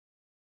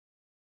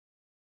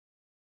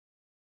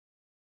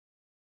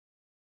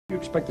You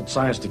expected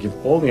science to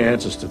give all the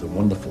answers to the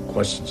wonderful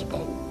questions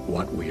about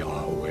what we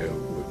are, where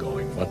we're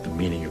going, what the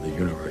meaning of the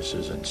universe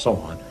is, and so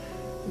on.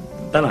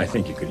 Then I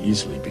think you could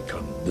easily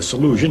become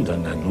disillusioned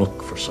and then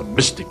look for some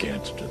mystic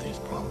answer to these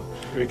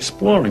problems. We're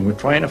exploring, we're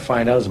trying to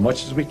find out as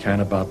much as we can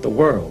about the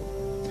world.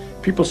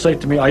 People say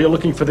to me, are you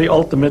looking for the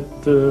ultimate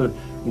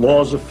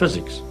laws of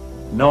physics?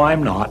 No,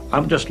 I'm not.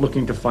 I'm just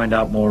looking to find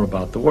out more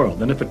about the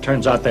world. And if it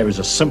turns out there is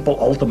a simple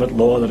ultimate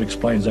law that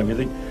explains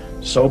everything,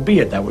 so be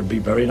it. That would be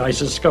very nice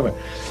to discover.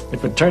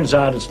 If it turns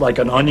out it's like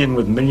an onion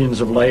with millions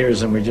of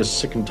layers and we're just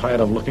sick and tired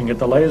of looking at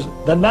the layers,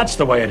 then that's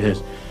the way it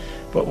is.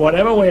 But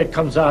whatever way it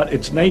comes out,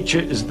 its nature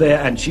is there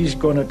and she's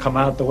going to come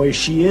out the way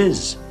she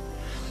is.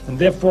 And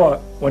therefore,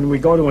 when we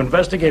go to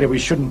investigate it, we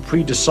shouldn't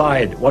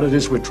pre-decide what it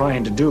is we're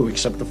trying to do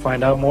except to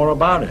find out more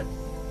about it.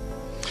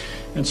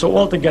 And so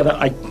altogether,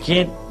 I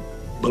can't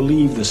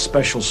believe the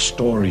special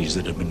stories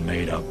that have been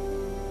made up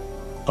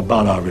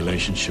about our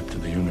relationship to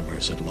the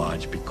universe at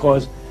large,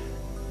 because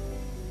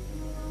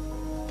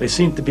they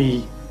seem to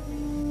be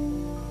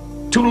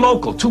too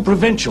local, too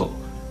provincial.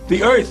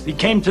 The earth, he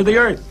came to the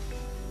earth.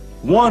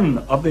 One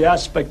of the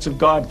aspects of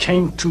God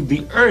came to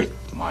the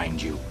earth,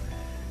 mind you.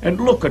 And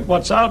look at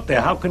what's out there.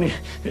 How can it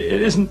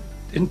isn't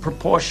in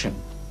proportion.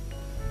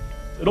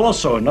 It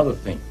also, another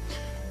thing,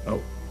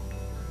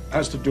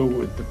 has to do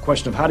with the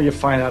question of how do you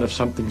find out if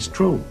something's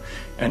true.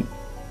 And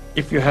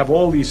if you have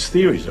all these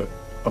theories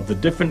of the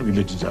different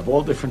religions, have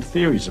all different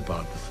theories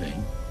about the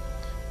thing,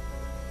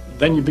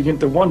 then you begin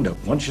to wonder.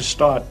 Once you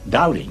start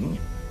doubting,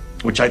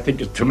 which I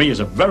think to me is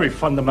a very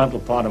fundamental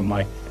part of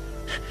my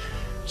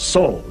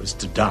soul, is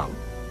to doubt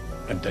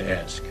and to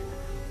ask.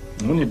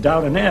 And when you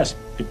doubt and ask,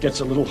 it gets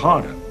a little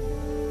harder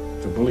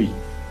to believe.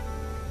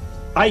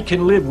 I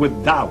can live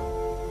with doubt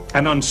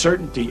and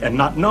uncertainty and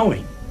not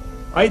knowing.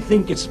 I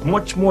think it's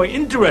much more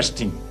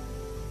interesting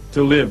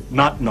to live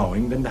not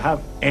knowing than to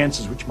have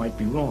answers which might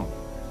be wrong.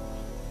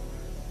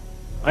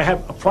 I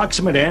have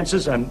approximate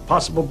answers and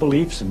possible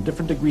beliefs and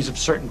different degrees of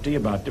certainty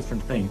about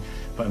different things,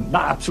 but I'm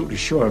not absolutely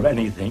sure of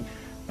anything,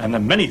 and there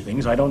are many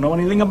things I don't know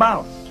anything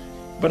about.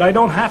 But I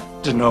don't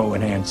have to know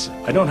an answer.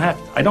 I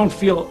don't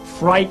feel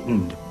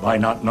frightened by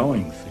not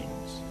knowing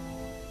things,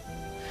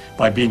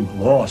 by being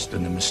lost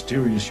in the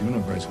mysterious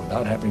universe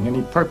without having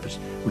any purpose,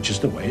 which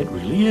is the way it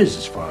really is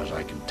as far as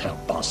I can tell,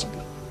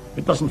 possibly.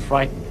 It doesn't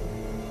frighten me.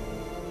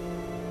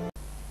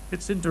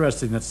 It's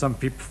interesting that some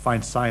people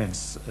find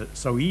science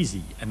so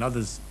easy and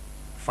others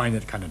find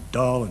it kind of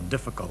dull and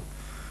difficult,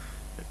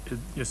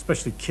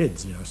 especially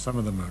kids, you know. Some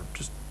of them are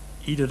just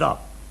eat it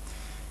up.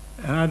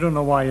 And I don't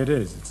know why it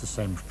is. It's the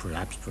same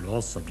perhaps for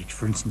all subjects.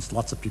 For instance,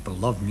 lots of people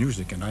love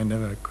music and I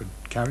never could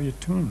carry a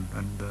tune,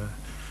 and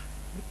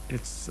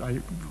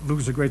I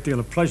lose a great deal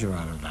of pleasure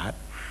out of that.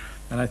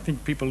 And I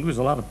think people lose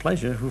a lot of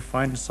pleasure who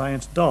find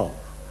science dull.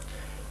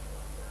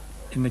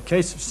 In the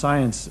case of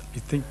science, I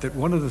think that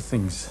one of the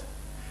things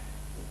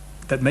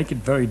that make it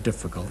very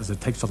difficult is it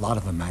takes a lot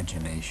of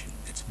imagination.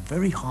 It's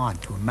very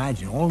hard to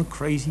imagine all the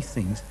crazy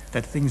things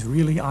that things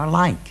really are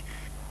like.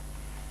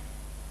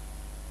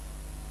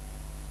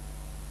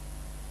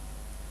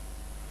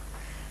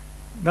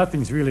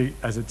 Nothing's really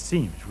as it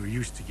seems. We're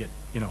used to get,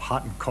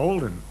 hot and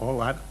cold, and all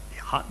that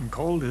hot and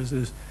cold is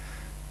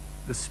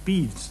the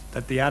speeds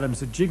that the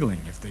atoms are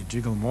jiggling. If they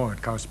jiggle more,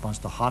 it corresponds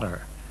to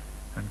hotter,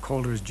 and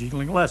colder is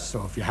jiggling less.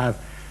 So if you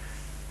have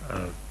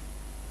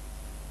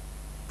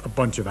a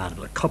bunch of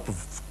atoms, a cup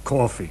of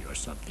coffee or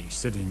something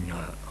sitting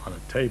on a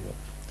table,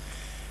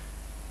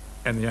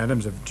 and the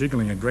atoms are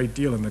jiggling a great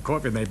deal in the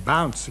coffee, and they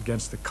bounce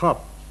against the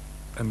cup,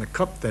 and the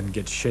cup then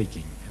gets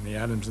shaking, and the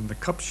atoms in the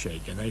cup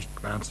shake, and they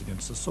bounce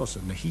against the saucer,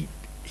 and the heat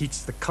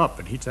heats the cup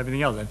and heats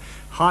everything else. And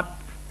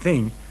hot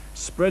thing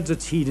spreads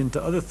its heat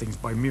into other things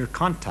by mere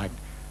contact,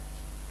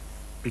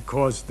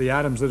 because the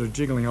atoms that are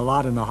jiggling a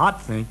lot in the hot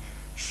thing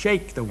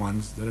shake the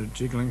ones that are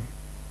jiggling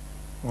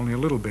only a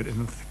little bit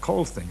in the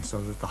cold thing,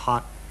 so that the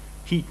hot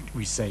heat,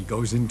 we say,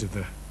 goes into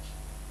the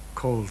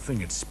cold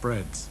thing. It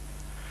spreads.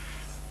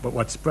 But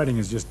what's spreading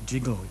is just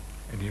jiggle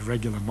and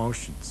irregular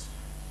motions,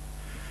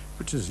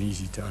 which is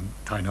easy to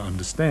kind of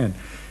understand.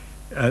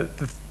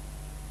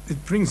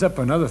 It brings up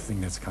another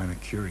thing that's kind of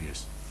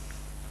curious.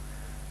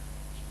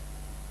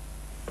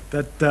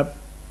 That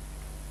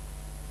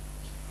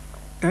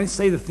I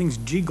say the things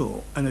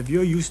jiggle, and if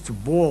you're used to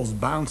balls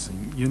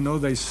bouncing, you know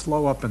they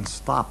slow up and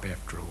stop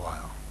after a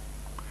while.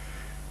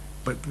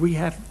 But we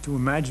have to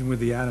imagine with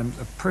the atoms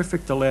a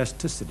perfect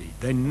elasticity.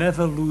 They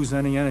never lose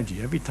any energy.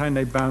 Every time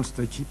they bounce,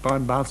 they keep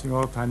on bouncing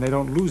all the time. They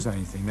don't lose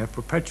anything. They're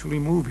perpetually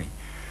moving.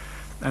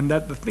 And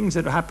that the things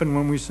that happen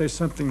when we say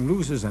something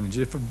loses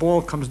energy, if a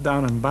ball comes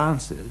down and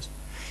bounces,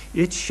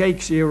 it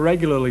shakes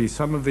irregularly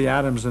some of the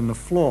atoms in the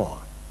floor.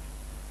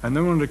 And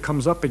then when it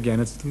comes up again,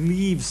 it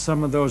leaves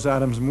some of those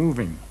atoms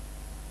moving,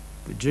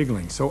 the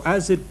jiggling. So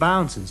as it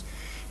bounces,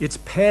 it's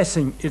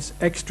passing its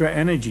extra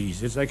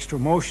energies, its extra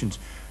motions,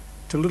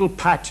 to little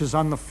patches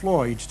on the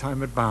floor each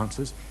time it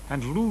bounces,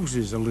 and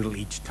loses a little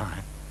each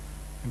time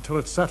until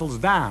it settles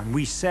down,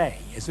 we say,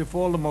 as if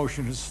all the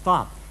motion has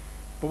stopped.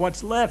 But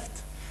what's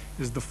left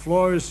is the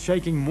floor is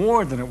shaking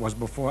more than it was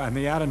before, and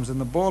the atoms in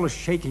the ball are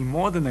shaking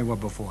more than they were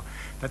before.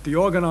 That the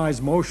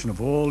organized motion of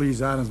all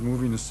these atoms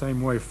moving the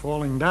same way,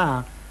 falling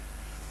down,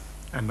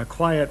 and the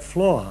quiet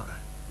floor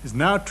is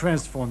now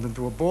transformed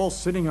into a ball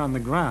sitting on the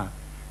ground.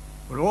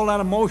 But all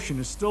that motion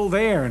is still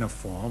there in a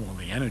form, or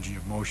the energy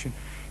of motion,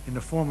 in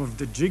the form of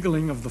the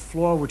jiggling of the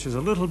floor, which is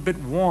a little bit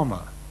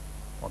warmer.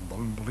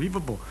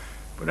 Unbelievable.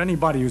 But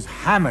anybody who's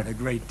hammered a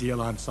great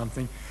deal on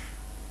something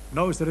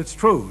knows that it's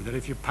true, that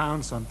if you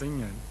pound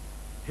something and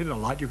hit it a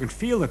lot, you can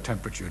feel the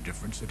temperature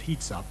difference. It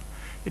heats up.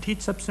 It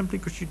heats up simply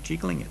because you're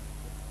jiggling it.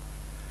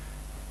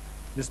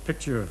 This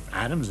picture of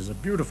atoms is a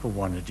beautiful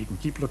one that you can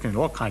keep looking at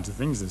all kinds of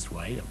things this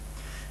way. You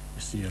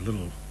see a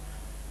little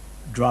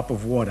drop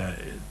of water,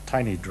 a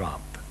tiny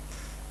drop.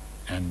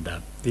 And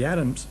the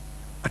atoms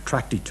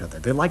attract each other.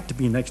 They like to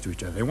be next to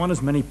each other. They want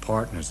as many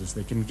partners as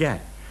they can get.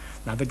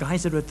 Now, the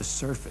guys that are at the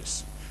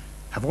surface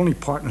have only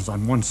partners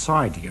on one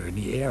side here, in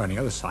the air on the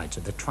other side, so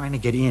they're trying to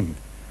get in.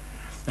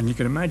 And you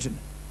can imagine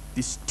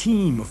this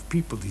team of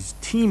people, these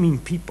teeming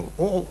people,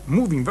 all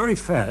moving very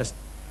fast,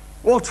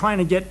 all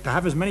trying to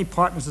have as many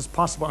partners as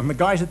possible. And the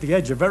guys at the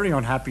edge are very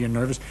unhappy and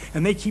nervous,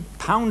 and they keep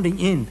pounding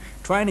in,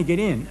 trying to get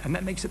in, and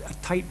that makes it a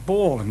tight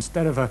ball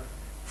instead of a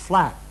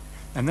flat.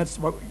 And that's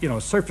what,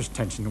 surface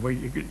tension, the way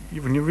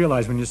when you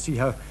realize, when you see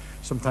how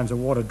sometimes a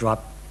water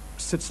drop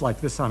sits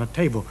like this on a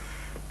table,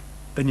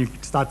 then you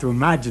start to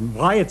imagine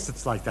why it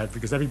sits like that,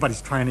 because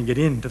everybody's trying to get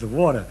into the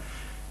water.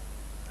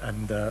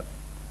 And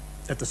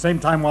at the same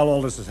time, while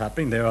all this is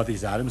happening, there are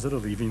these atoms that are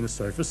leaving the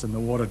surface, and the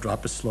water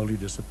drop is slowly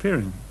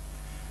disappearing.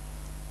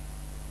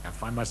 I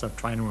find myself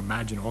trying to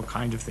imagine all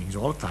kinds of things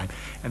all the time,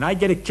 and I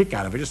get a kick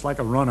out of it, just like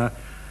a runner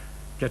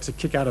gets a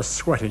kick out of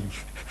sweating.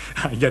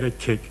 I get a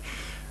kick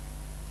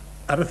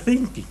out of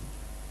thinking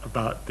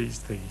about these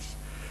things.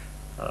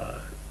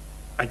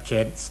 I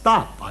can't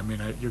stop. I mean,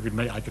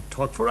 I could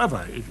talk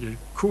forever. If you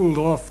cooled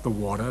off the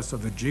water so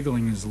the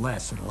jiggling is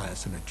less and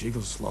less, and it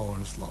jiggles slower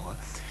and slower,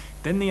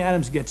 then the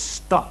atoms get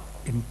stuck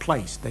in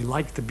place. They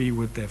like to be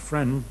with their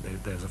friend.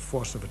 There's a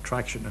force of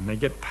attraction, and they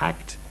get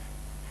packed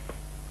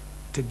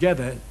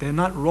together. They're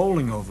not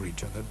rolling over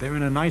each other. They're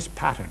in a nice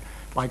pattern,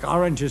 like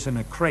oranges in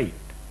a crate,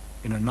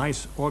 in a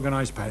nice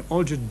organized pattern,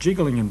 all just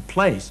jiggling in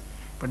place,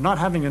 but not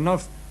having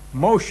enough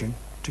motion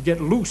to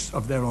get loose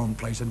of their own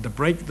place and to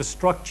break the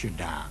structure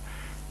down.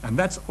 And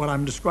that's what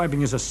I'm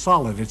describing as a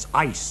solid. It's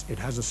ice. It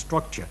has a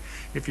structure.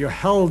 If you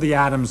held the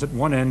atoms at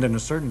one end in a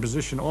certain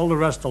position, all the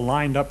rest are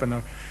lined up in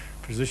a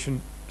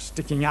position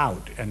sticking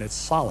out, and it's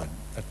solid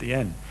at the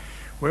end.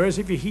 Whereas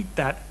if you heat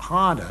that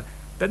harder,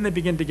 then they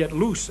begin to get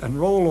loose and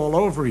roll all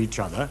over each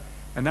other,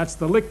 and that's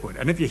the liquid.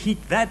 And if you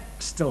heat that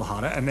still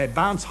harder and they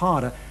bounce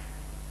harder,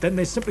 then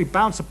they simply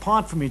bounce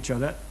apart from each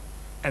other,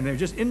 and they're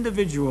just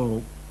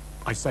individual,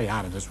 I say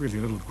atoms, it's really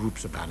little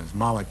groups of atoms,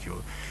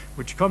 molecules,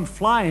 which come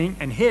flying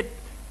and hit.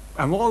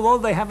 And although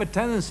they have a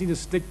tendency to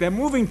stick, they're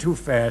moving too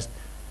fast.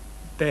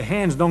 Their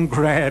hands don't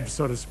grab,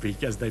 so to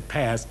speak, as they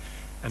pass,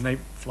 and they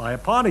fly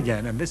apart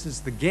again. And this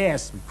is the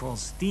gas we call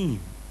steam.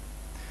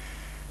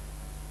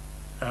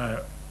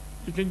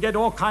 You can get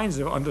all kinds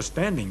of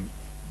understanding.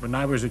 When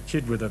I was a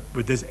kid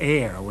with this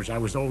air, which I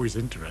was always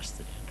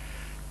interested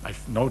in, I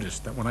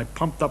noticed that when I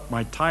pumped up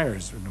my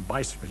tires in a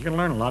bicycle, you can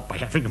learn a lot by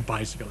having a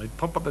bicycle. They'd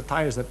pump up the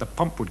tires, that the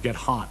pump would get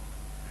hot.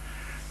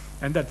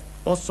 And that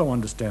also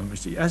understandable.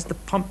 See, as the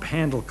pump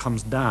handle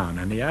comes down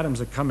and the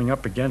atoms are coming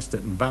up against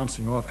it and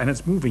bouncing off, and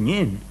it's moving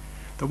in,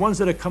 the ones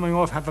that are coming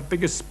off have a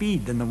bigger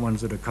speed than the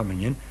ones that are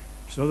coming in,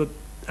 so that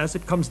as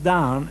it comes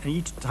down, and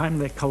each time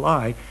they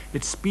collide,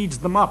 it speeds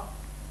them up.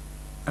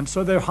 And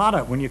so they're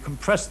hotter. When you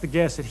compress the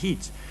gas, it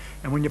heats.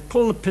 And when you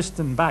pull the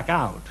piston back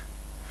out,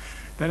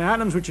 then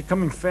atoms which are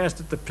coming fast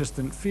at the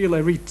piston feel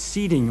a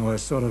receding, or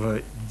sort of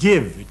a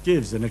give. It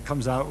gives, and it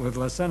comes out with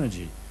less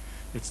energy.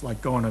 It's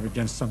like going up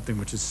against something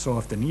which is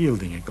soft and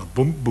yielding. It goes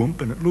boom, boom,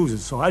 and it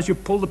loses. So as you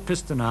pull the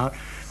piston out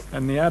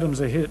and the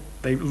atoms are hit,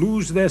 they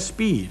lose their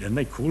speed and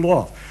they cool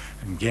off.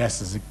 And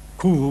gases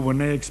cool when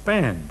they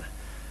expand.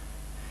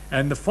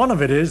 And the fun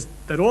of it is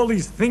that all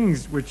these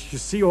things which you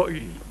see or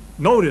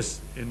notice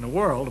in the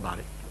world about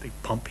it, the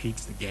pump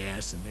heats the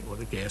gas, or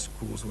the gas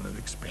cools when it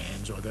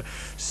expands, or the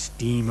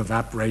steam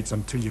evaporates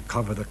until you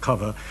cover the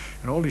cover,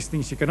 and all these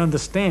things you can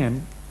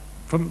understand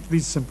from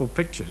these simple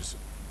pictures.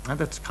 And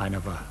that's kind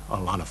of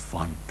a lot of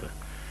fun to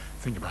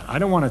think about. I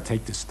don't want to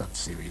take this stuff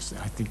seriously.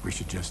 I think we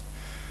should just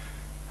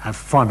have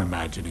fun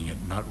imagining it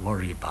and not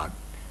worry about it.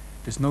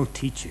 There's no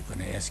teacher going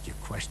to ask you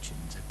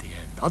questions at the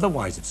end.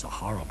 Otherwise, it's a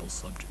horrible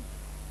subject.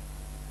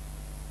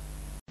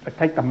 But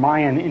take the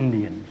Mayan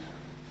Indians.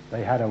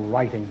 They had a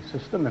writing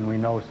system, and we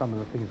know some of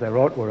the things they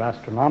wrote were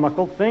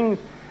astronomical things.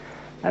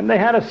 And they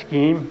had a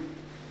scheme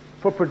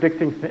for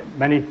predicting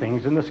many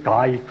things in the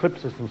sky,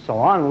 eclipses and so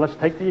on. And let's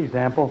take the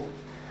example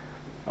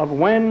of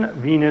when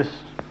Venus,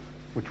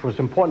 which was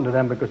important to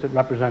them because it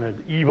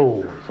represented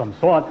evil of some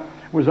sort,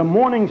 was a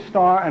morning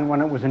star and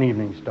when it was an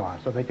evening star.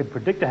 So they could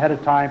predict ahead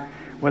of time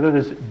whether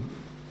this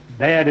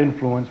bad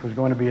influence was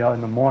going to be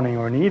in the morning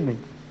or in the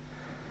evening.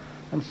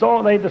 And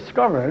so they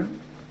discovered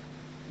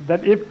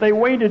that if they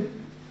waited,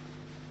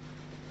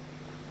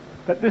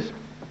 that this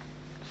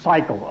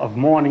cycle of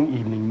morning,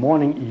 evening,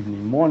 morning,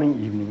 evening,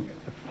 morning, evening,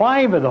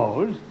 5 of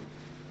those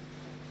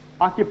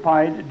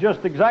occupied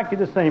just exactly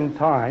the same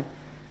time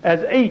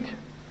as 8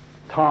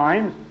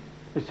 times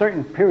a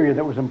certain period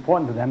that was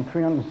important to them,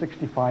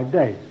 365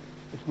 days.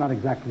 It's not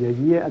exactly a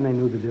year, and they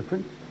knew the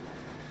difference,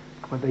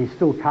 but they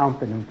still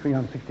counted in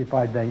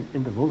 365-day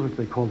intervals, which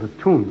they called a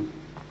tune.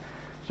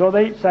 So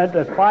they said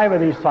that 5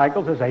 of these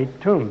cycles is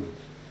 8 tunes.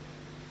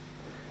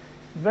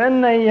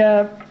 Then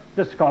they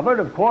discovered,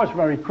 of course,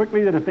 very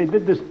quickly that if they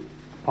did this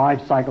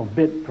 5-cycle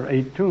bit for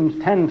 8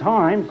 tunes 10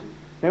 times,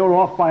 they were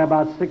off by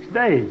about 6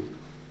 days.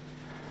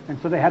 And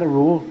so they had a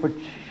rule for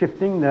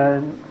shifting,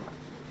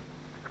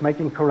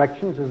 making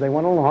corrections as they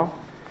went along,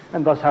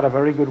 and thus had a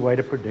very good way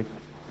to predict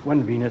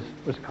when Venus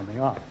was coming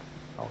up.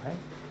 Okay?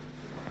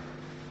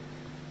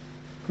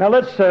 Now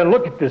let's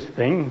look at this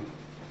thing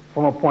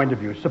from a point of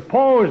view.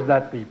 Suppose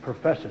that the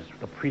professors,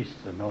 the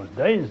priests in those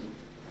days,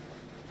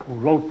 who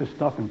wrote this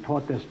stuff and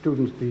taught their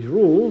students these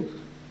rules,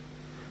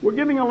 were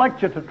giving a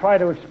lecture to try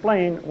to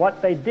explain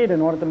what they did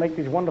in order to make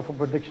these wonderful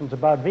predictions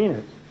about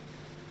Venus.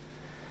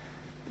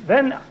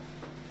 Then,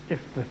 if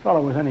the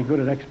fellow was any good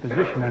at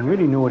exposition and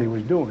really knew what he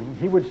was doing,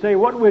 he would say,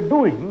 what we're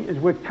doing is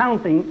we're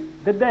counting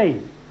the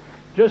days,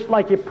 just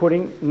like you're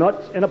putting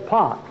nuts in a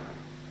pot.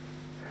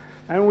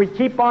 And we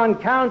keep on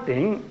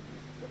counting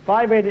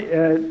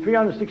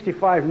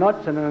 365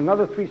 nuts, and then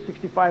another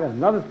 365, and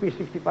another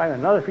 365,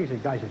 and another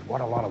 365. The guy says,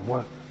 what a lot of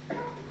work.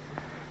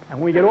 And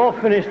when we get all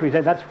finished, we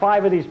say, that's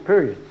 5 of these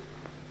periods.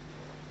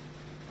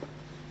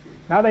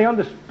 Now they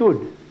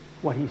understood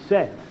what he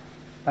said.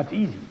 That's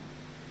easy.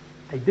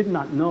 They did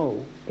not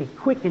know a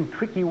quick and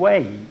tricky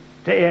way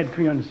to add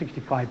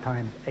 365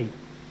 times 8.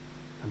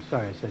 I'm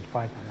sorry, I said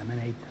 5 times. I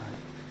meant 8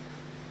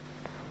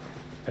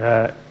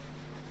 times.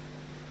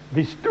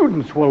 The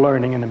students were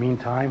learning in the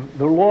meantime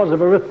the laws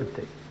of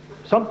arithmetic,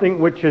 something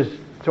which is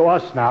to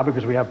us now,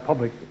 because we have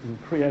public and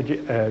free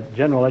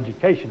general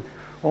education,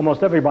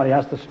 almost everybody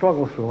has to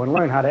struggle through and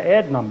learn how to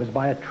add numbers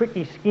by a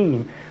tricky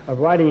scheme of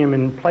writing them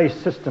in place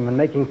system and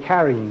making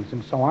carryings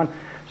and so on,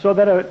 so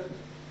that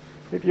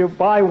if you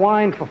buy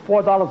wine for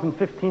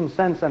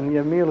 $4.15 and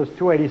your meal is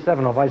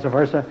 $2.87 or vice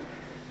versa,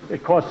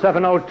 it costs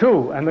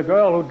 $7.02. And the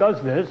girl who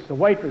does this, the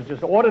waitress,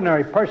 just an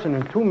ordinary person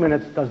in 2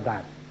 minutes does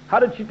that. How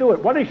did she do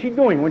it? What is she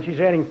doing when she's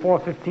adding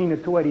 $4.15 to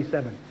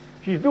 $2.87?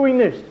 She's doing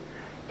this,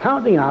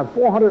 counting out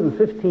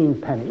 415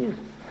 pennies,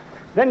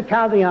 then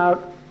counting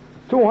out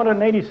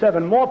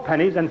 287 more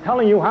pennies and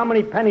telling you how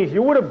many pennies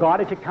you would have got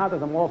if you counted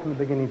them all from the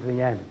beginning to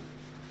the end.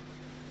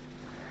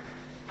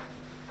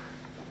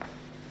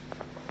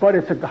 But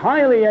it's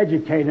highly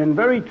educated and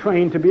very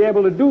trained to be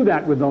able to do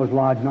that with those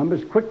large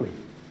numbers quickly.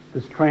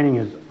 This training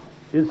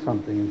is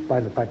something, in spite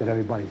of the fact that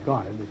everybody's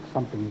got it. It's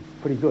something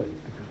pretty good,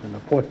 because in the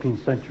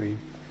 14th century,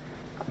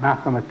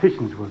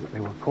 mathematicians they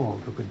were called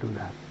who could do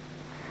that.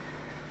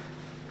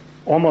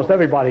 Almost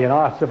everybody in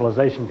our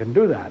civilization can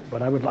do that,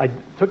 but I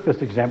took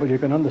this example, you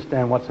can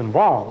understand what's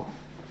involved.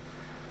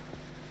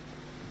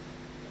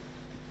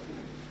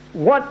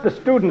 What the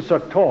students are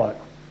taught,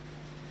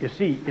 you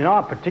see, in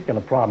our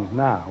particular problems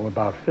now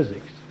about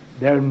physics,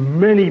 there are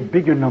many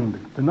bigger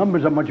numbers. The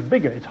numbers are much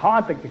bigger. It's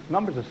hard to, the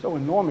numbers are so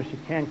enormous you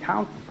can't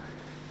count them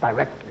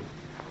directly.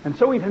 And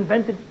so we've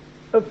invented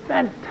a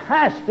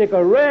fantastic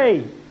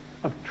array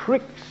of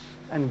tricks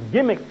and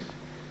gimmicks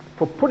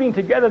for putting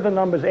together the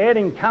numbers,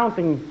 adding,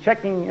 counting,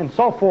 checking, and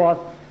so forth,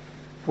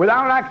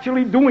 without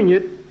actually doing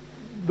it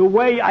the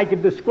way I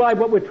could describe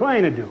what we're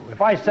trying to do.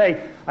 If I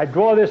say, I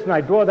draw this, and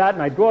I draw that,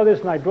 and I draw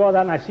this, and I draw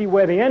that, and I see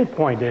where the end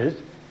point is,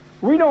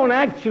 we don't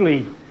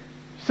actually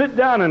sit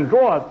down and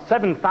draw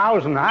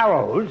 7,000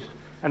 arrows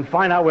and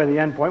find out where the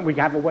end point. We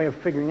have a way of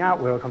figuring out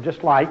where it'll come,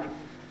 just like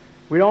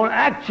we don't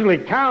actually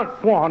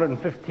count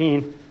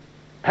 415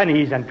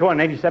 pennies and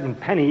 287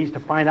 pennies to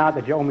find out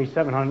that you owe me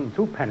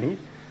 702 pennies.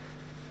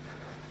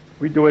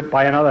 We do it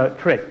by another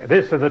trick.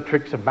 These are the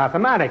tricks of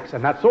mathematics,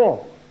 and that's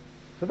all.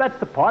 So that's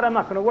the part I'm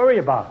not going to worry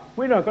about.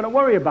 We're not going to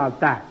worry about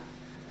that.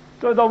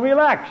 So they'll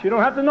relax. You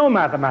don't have to know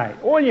mathematics.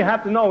 All you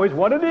have to know is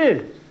what it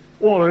is.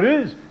 All it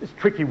is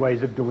tricky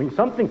ways of doing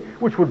something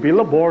which would be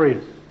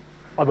laborious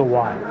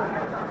otherwise.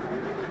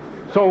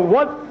 So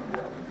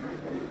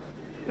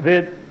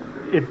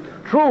it's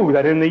true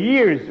that in the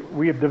years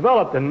we have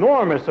developed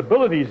enormous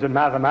abilities in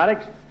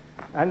mathematics,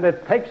 and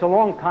it takes a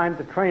long time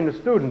to train the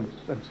students,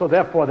 and so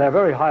therefore they're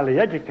very highly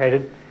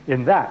educated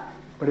in that.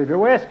 But if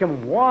you ask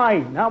them why,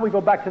 now we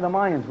go back to the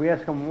Mayans, we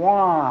ask them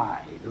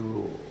why the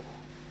rule.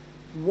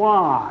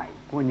 Why,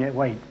 when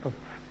you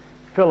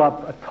fill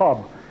up a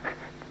tub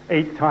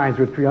 8 times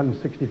with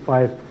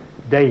 365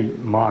 day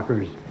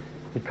markers,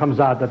 it comes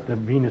out that the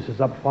Venus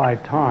is up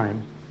 5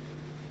 times.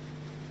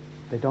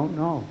 They don't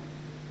know.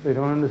 They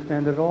don't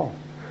understand at all.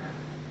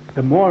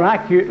 The more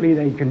accurately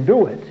they can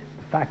do it,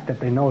 the fact that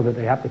they know that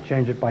they have to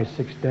change it by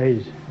 6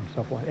 days and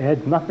so forth,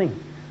 adds nothing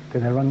to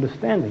their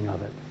understanding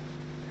of it.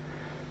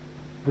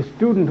 The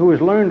student who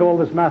has learned all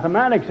this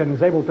mathematics and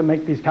is able to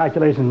make these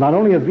calculations, not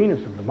only of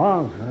Venus, of the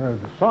Mars, or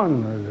the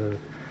Sun, or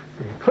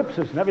the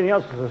eclipses and everything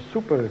else is a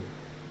super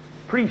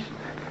priest.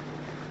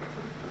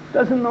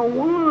 Doesn't know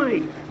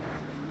why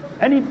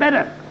any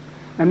better.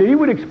 And if he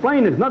would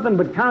explain it's nothing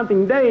but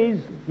counting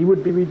days, he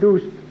would be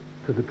reduced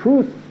to the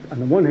truth on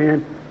the one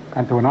hand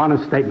and to an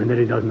honest statement that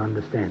he doesn't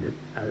understand it.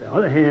 On the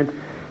other hand,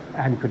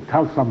 and could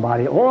tell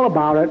somebody all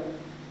about it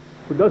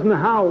who doesn't know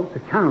how to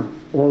count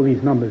all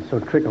these numbers so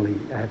trickily,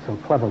 so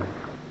cleverly,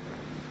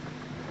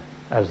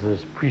 as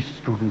this priest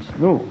students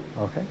knew,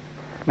 okay?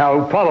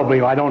 Now,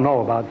 probably, I don't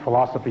know about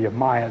philosophy of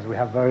Mayas. We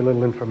have very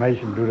little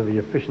information due to the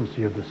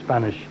efficiency of the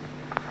Spanish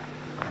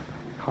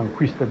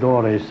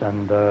conquistadores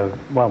and,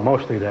 well,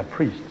 mostly their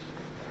priests,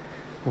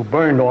 who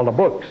burned all the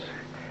books.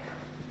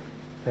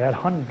 They had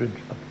hundreds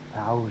of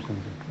thousands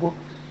of books,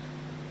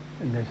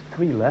 and there's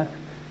 3 left,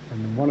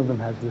 and one of them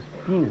has this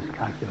Venus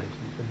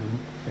calculations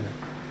in it.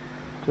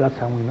 So that's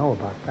how we know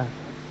about that.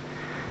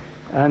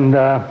 And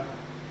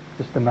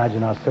just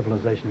imagine our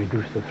civilization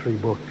reduced to 3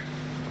 books.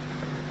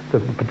 The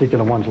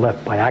particular ones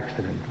left by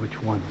accident,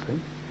 which ones, see?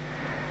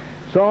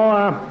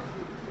 So,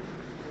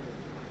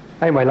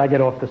 anyway, I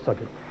get off the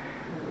subject.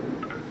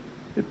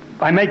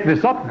 I make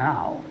this up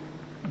now.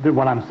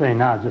 What I'm saying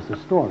now is just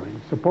a story.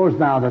 Suppose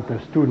now that the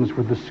students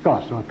would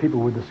discuss, or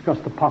people would discuss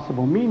the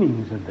possible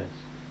meanings of this.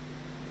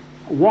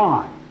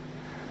 Why?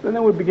 Then they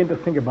would begin to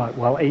think about,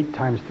 well, 8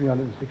 times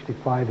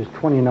 365 is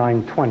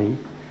 2920.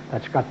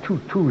 That's got 2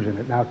 2's in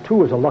it. Now,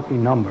 2 is a lucky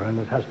number, and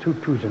it has 2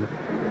 2's in it.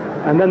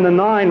 And then the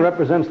 9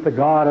 represents the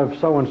god of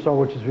so-and-so,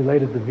 which is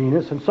related to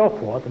Venus, and so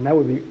forth, and that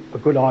would be a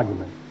good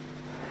argument.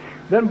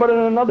 Then, but in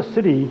another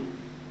city,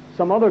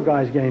 some other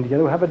guys getting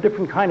together would have a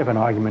different kind of an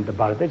argument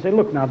about it. They'd say,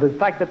 look, now, the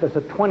fact that there's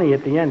a 20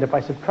 at the end, if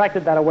I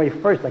subtracted that away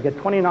first, I get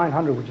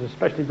 2,900, which is a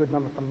especially good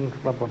number from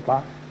blah, blah,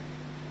 blah,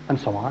 and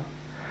so on.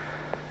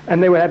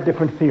 And they would have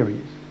different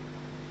theories.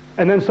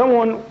 And then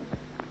someone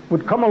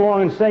would come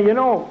along and say, you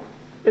know,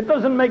 it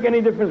doesn't make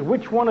any difference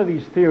which one of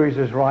these theories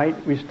is right.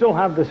 We still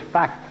have this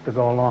fact to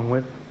go along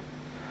with.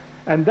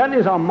 And that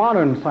is our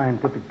modern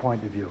scientific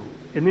point of view.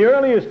 In the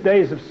earliest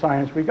days of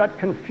science, we got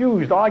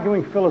confused,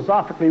 arguing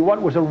philosophically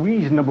what was a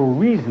reasonable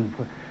reason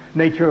for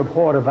nature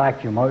abhorred a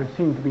vacuum, or it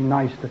seemed to be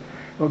nice to,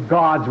 or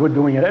gods were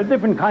doing it. There are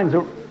different kinds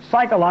of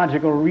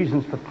psychological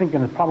reasons for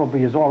thinking it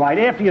probably is all right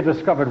after you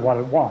discovered what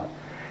it was.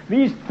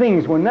 These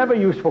things were never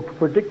useful for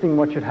predicting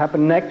what should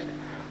happen next,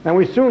 and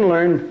we soon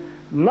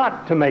learned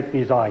not to make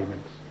these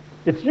arguments.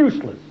 It's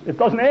useless. It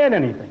doesn't add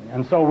anything.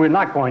 And so we're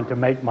not going to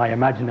make my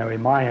imaginary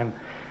Mayan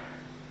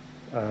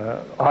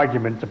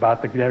arguments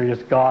about the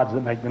various gods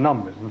that make the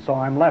numbers. And so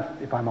I'm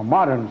left, if I'm a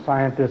modern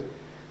scientist,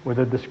 with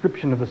a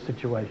description of the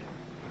situation.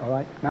 All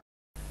right? Now,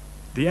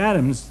 the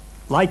atoms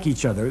like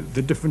each other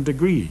to different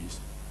degrees.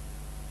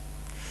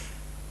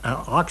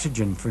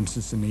 Oxygen, for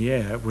instance, in the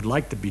air would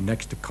like to be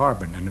next to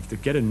carbon, and if they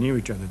get near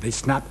each other, they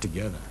snap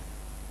together.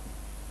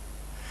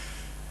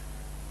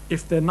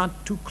 If they're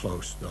not too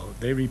close, though,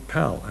 they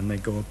repel and they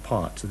go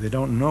apart, so they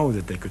don't know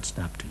that they could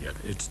snap together.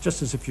 It's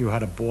just as if you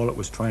had a ball that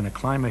was trying to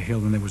climb a hill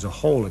and there was a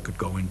hole it could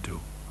go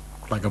into,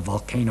 like a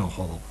volcano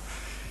hole,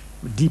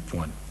 a deep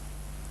one.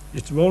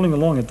 It's rolling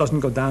along, it doesn't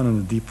go down in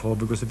the deep hole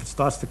because if it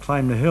starts to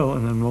climb the hill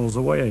and then rolls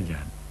away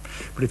again.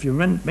 But if you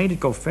made it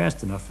go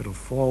fast enough, it'll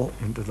fall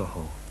into the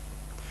hole.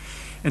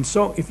 And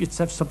so if you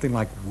have something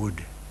like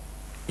wood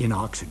in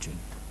oxygen,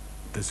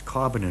 there's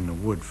carbon in the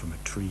wood from a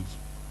tree,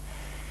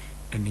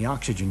 and the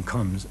oxygen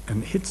comes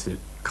and hits it,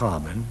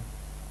 carbon,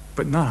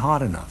 but not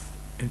hard enough.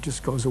 It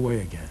just goes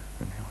away again.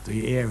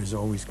 The air is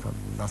always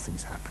coming,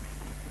 nothing's happening.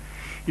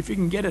 If you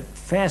can get it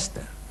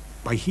faster,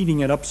 by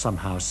heating it up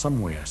somehow,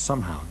 somewhere,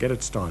 somehow, get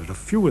it started, a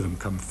few of them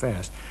come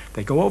fast,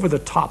 they go over the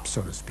top,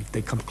 so to speak,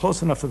 they come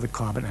close enough to the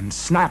carbon and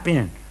snap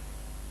in.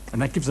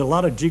 And that gives a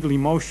lot of jiggly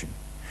motion,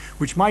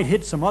 which might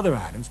hit some other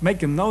atoms,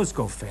 making those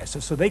go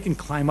faster, so they can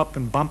climb up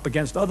and bump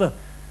against other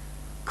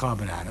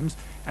carbon atoms,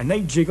 and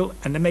they jiggle,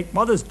 and they make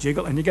mothers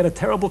jiggle, and you get a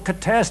terrible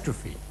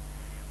catastrophe,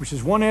 which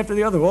is one after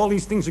the other. All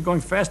these things are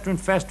going faster and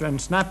faster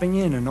and snapping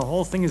in, and the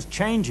whole thing is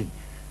changing.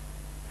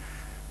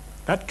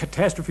 That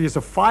catastrophe is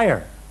a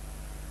fire.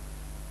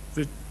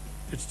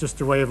 It's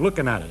just a way of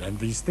looking at it, and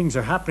these things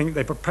are happening.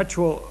 They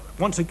perpetual.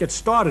 Once it gets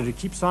started, it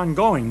keeps on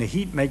going. The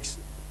heat makes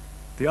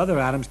the other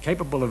atoms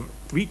capable of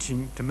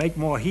reaching to make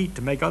more heat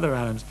to make other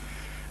atoms,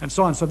 and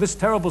so on. So this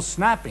terrible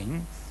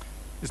snapping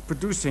is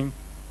producing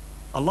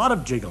a lot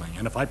of jiggling,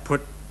 and if I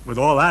put, with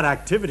all that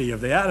activity of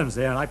the atoms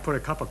there, and I put a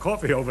cup of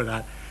coffee over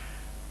that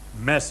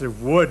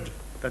massive wood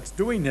that's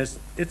doing this,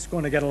 it's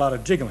going to get a lot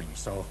of jiggling.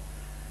 So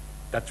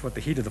that's what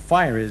the heat of the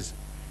fire is.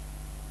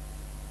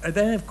 And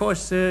then, of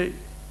course,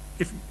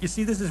 if you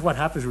see, this is what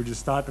happens when you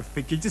start to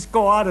think. You just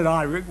go on and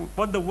on,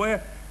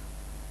 wonder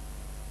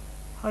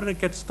how did it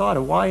get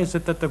started? Why is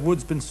it that the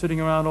wood's been sitting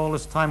around all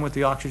this time with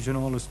the oxygen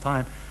all this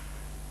time,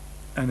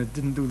 and it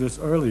didn't do this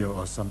earlier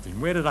or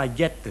something? Where did I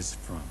get this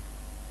from?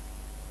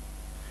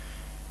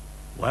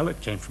 Well,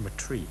 it came from a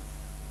tree.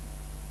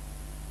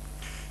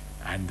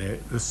 And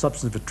the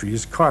substance of a tree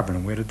is carbon.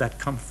 And where did that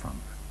come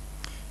from?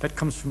 That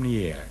comes from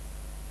the air.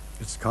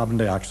 It's carbon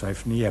dioxide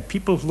from the air.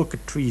 People look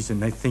at trees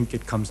and they think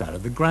it comes out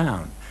of the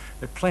ground,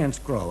 that plants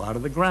grow out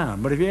of the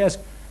ground. But if you ask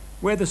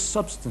where the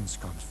substance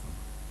comes from,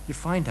 you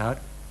find out,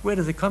 where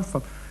do they come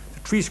from? The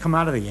trees come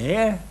out of the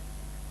air?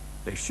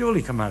 They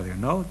surely come out of the air.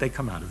 No, they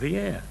come out of the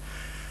air.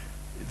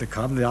 The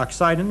carbon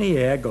dioxide in the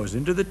air goes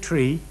into the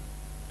tree,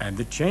 and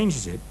it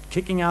changes it,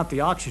 kicking out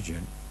the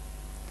oxygen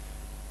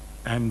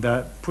and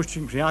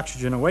pushing the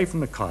oxygen away from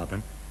the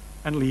carbon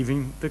and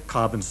leaving the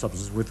carbon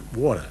substance with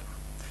water.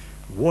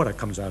 Water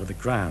comes out of the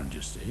ground,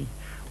 you see.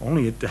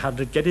 Only how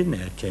did it get in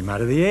there? It came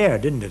out of the air,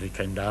 didn't it? It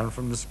came down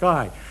from the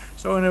sky.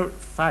 So in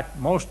fact,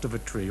 most of a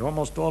tree,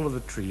 almost all of the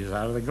tree is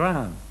out of the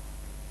ground.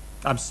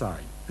 I'm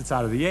sorry, it's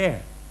out of the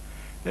air.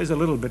 There's a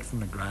little bit from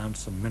the ground,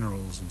 some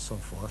minerals and so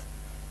forth.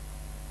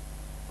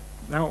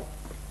 Now,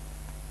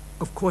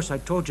 of course, I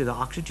told you the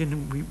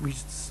oxygen, we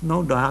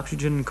know the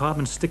oxygen and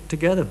carbon stick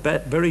together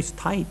very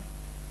tight.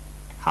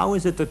 How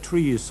is it the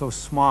tree is so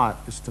smart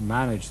as to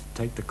manage to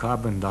take the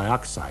carbon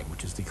dioxide,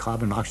 which is the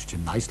carbon and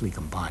oxygen nicely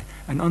combined,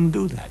 and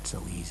undo that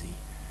so easy?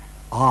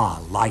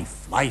 Ah,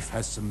 life. Life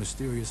has some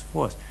mysterious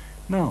force.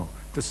 No,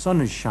 the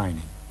sun is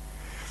shining.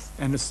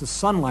 And it's the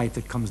sunlight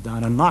that comes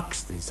down and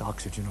knocks this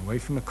oxygen away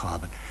from the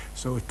carbon.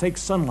 So it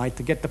takes sunlight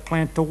to get the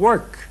plant to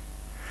work.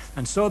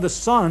 And so the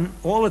sun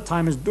all the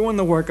time is doing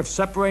the work of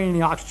separating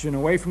the oxygen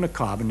away from the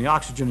carbon. The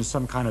oxygen is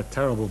some kind of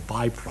terrible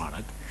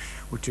byproduct,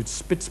 which it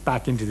spits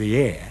back into the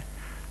air,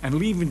 and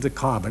leaving the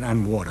carbon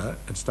and water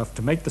and stuff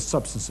to make the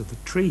substance of the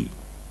tree.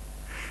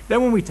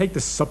 Then when we take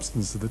the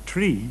substance of the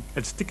tree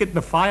and stick it in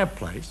the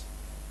fireplace,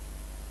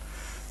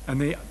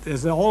 and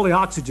there's all the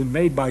oxygen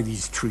made by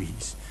these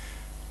trees,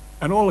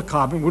 and all the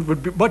carbon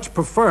would much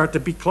prefer to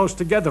be close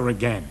together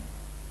again.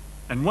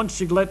 And once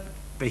you let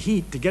the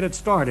heat to get it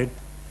started,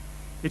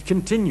 it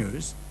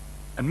continues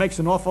and makes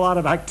an awful lot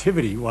of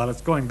activity while it's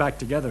going back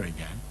together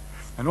again.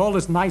 And all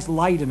this nice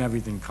light and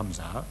everything comes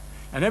out,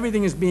 and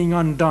everything is being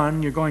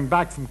undone. You're going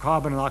back from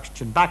carbon and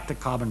oxygen back to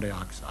carbon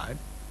dioxide.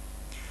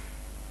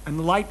 And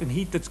the light and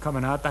heat that's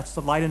coming out, that's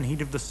the light and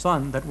heat of the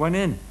sun that went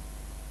in.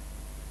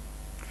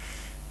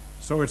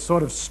 So it's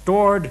sort of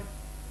stored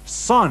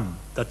sun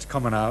that's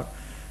coming out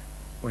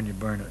when you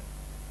burn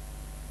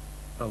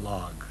a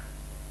log.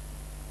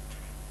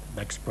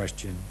 Next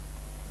question,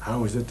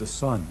 how is it the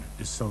sun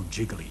is so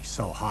jiggly,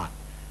 so hot?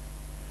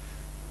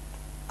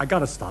 I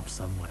gotta stop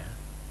somewhere.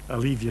 I'll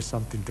leave you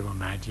something to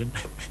imagine.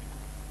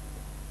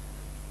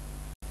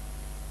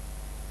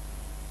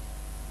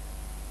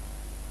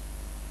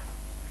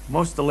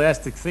 Most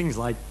elastic things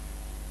like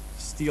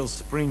steel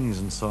springs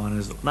and so on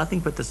is nothing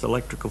but this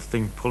electrical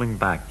thing pulling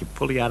back. You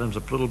pull the atoms a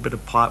little bit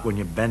apart when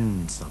you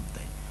bend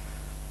something,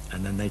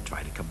 and then they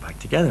try to come back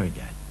together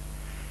again.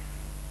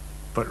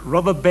 But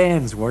rubber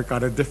bands work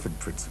on a different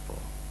principle.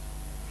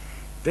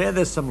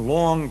 There's some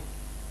long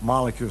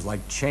molecules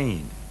like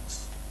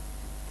chains,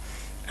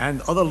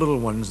 and other little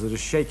ones that are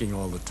shaking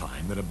all the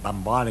time, that are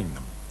bombarding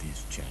them,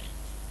 these chains.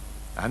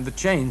 And the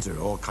chains are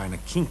all kind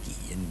of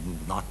kinky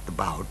and knocked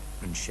about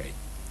and shake.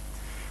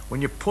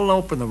 When you pull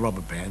open the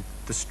rubber band,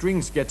 the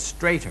strings get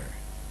straighter.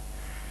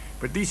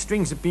 But these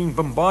strings are being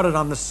bombarded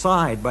on the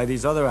side by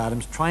these other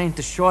atoms trying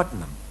to shorten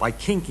them by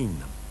kinking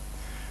them.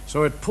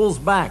 So it pulls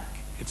back.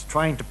 It's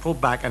trying to pull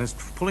back, and it's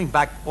pulling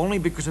back only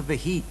because of the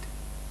heat.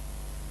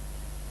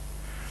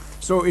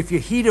 So if you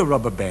heat a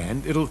rubber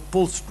band, it'll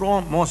pull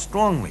more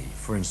strongly.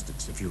 For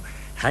instance, if you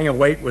hang a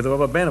weight with a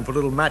rubber band and put a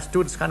little match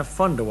to it, it's kind of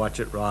fun to watch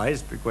it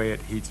rise the way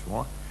it heats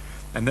more.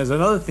 And there's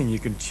another thing you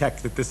can check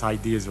that this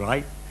idea is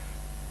right,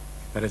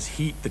 that it's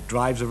heat that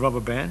drives a rubber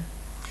band.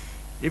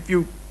 If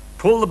you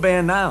pull the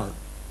band out,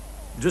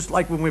 just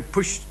like when we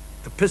push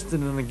the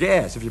piston in the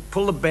gas, if you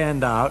pull the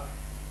band out,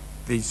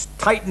 the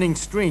tightening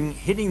string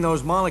hitting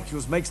those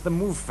molecules makes them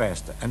move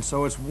faster, and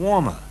so it's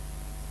warmer.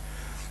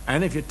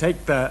 And if you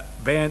take the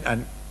band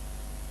and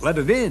let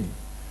it in,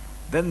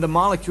 then the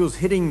molecules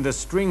hitting the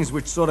strings,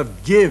 which sort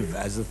of give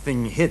as the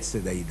thing hits,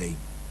 they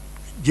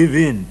give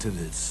in to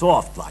the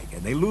soft like,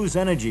 and they lose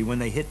energy when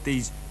they hit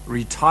these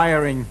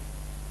retiring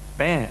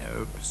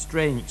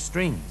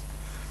strings.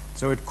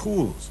 So it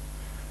cools.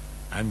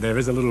 And there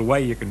is a little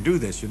way you can do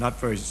this. You're not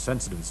very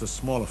sensitive. It's a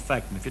small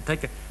effect. And if you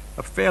take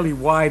a fairly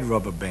wide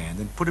rubber band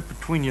and put it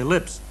between your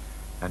lips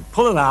and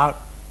pull it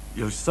out,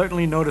 you'll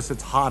certainly notice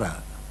it's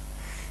hotter.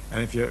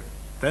 And if you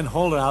then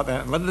hold it out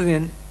and let it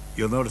in,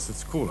 you'll notice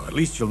it's cooler. At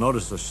least you'll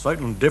notice a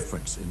certain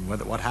difference in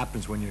what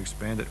happens when you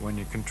expand it, when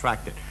you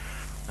contract it.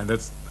 And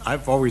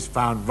I've always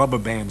found rubber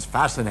bands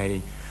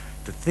fascinating,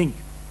 to think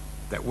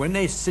that when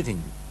they're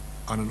sitting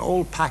on an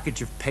old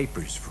package of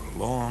papers for a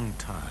long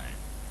time,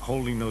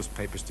 holding those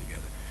papers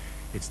together,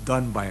 it's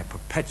done by a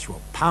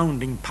perpetual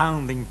pounding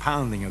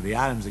of the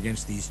atoms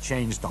against these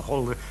chains to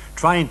hold it,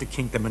 trying to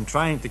kink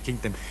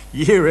them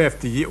year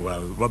after year.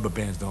 Well, rubber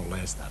bands don't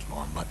last that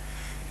long, but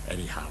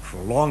anyhow, for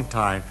a long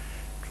time,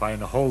 trying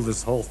to hold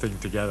this whole thing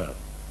together.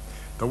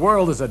 The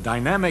world is a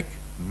dynamic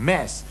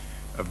mess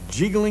of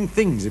jiggling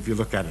things if you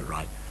look at it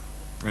right.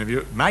 And if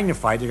you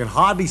magnify it, you can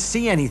hardly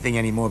see anything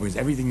anymore because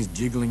everything is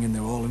jiggling and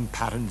they're all in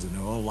patterns and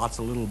they're all lots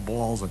of little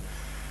balls. And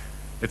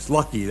It's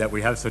lucky that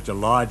we have such a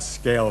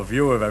large-scale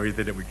view of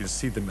everything that we can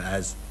see them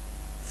as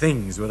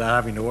things without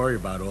having to worry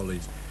about all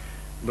these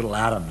little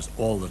atoms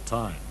all the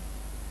time.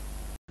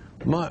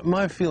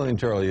 My feeling,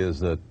 Charlie, is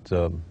that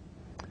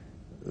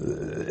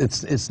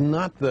it's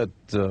not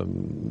that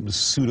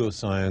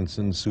pseudoscience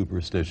and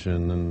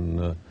superstition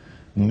and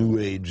New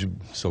Age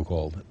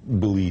so-called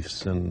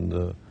beliefs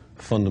and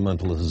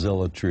fundamentalist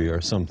zealotry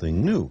are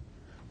something new.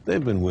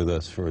 They've been with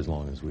us for as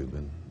long as we've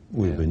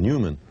been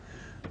human.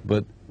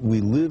 But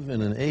we live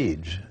in an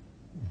age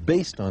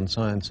based on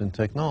science and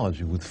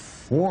technology with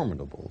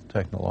formidable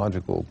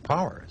technological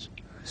powers.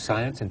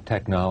 Science and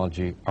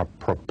technology are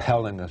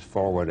propelling us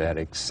forward at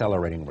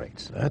accelerating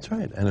rates. That's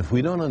right. And if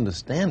we don't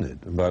understand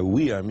it, by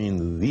we I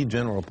mean the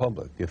general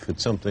public, if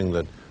it's something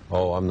that,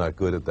 oh, I'm not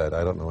good at that,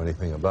 I don't know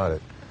anything about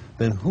it,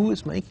 then who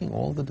is making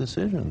all the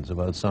decisions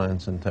about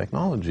science and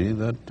technology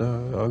that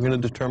are going to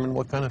determine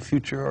what kind of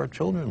future our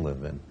children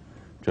live in?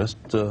 Just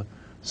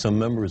some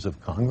members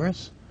of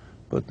Congress?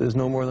 But there's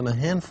no more than a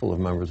handful of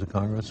members of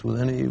Congress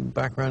with any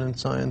background in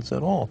science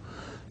at all.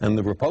 And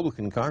the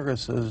Republican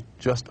Congress has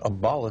just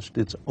abolished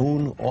its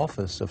own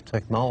Office of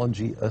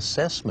Technology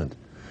Assessment,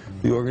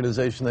 the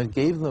organization that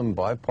gave them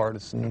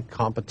bipartisan,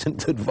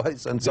 competent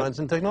advice on science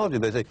and technology.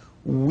 They say,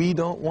 we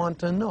don't want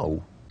to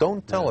know.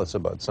 Don't tell us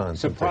about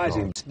science and technology.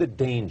 Surprising, the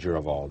danger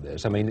of all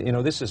this. I mean, you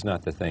know, this is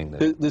not the thing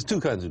that... There's two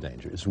kinds of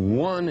dangers.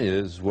 One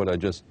is what I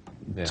just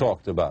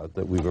talked about,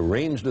 that we've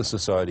arranged a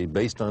society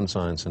based on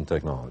science and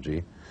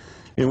technology,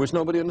 in which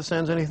nobody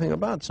understands anything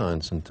about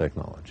science and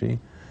technology,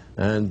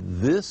 and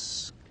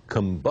this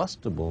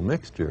combustible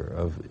mixture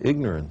of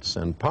ignorance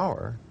and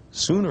power,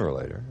 sooner or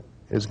later,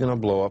 is going to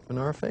blow up in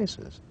our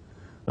faces.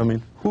 I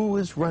mean, who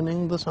is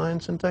running the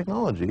science and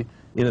technology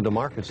in a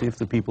democracy if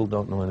the people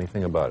don't know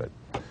anything about it?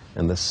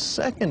 And the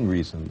second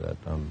reason that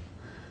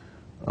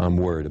I'm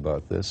worried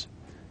about this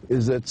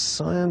is that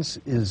science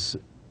is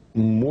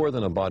more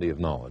than a body of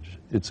knowledge.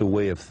 It's a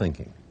way of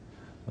thinking,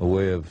 a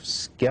way of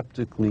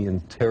skeptically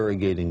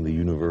interrogating the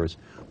universe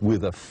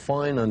with a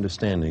fine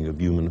understanding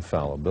of human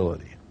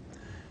fallibility.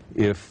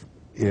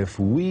 If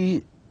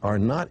we are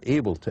not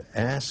able to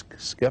ask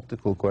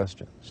skeptical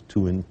questions,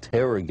 to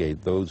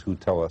interrogate those who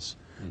tell us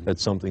that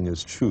something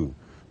is true,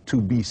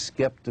 to be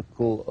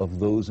skeptical of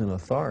those in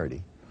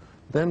authority,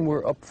 then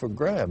we're up for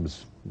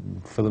grabs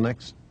for the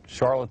next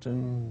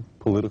charlatan,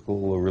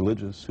 political or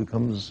religious, who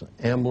comes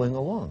ambling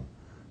along.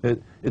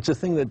 It's a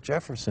thing that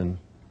Jefferson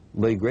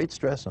laid great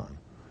stress on.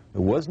 It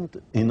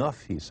wasn't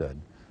enough, he said,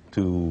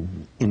 to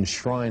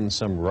enshrine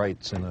some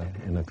rights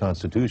in a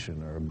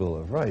constitution or a Bill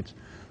of Rights.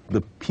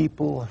 The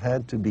people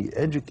had to be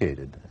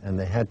educated, and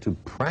they had to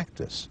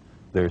practice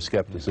their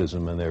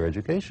skepticism and their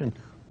education.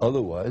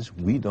 Otherwise,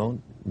 we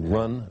don't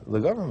run the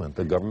government.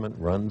 The government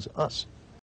runs us.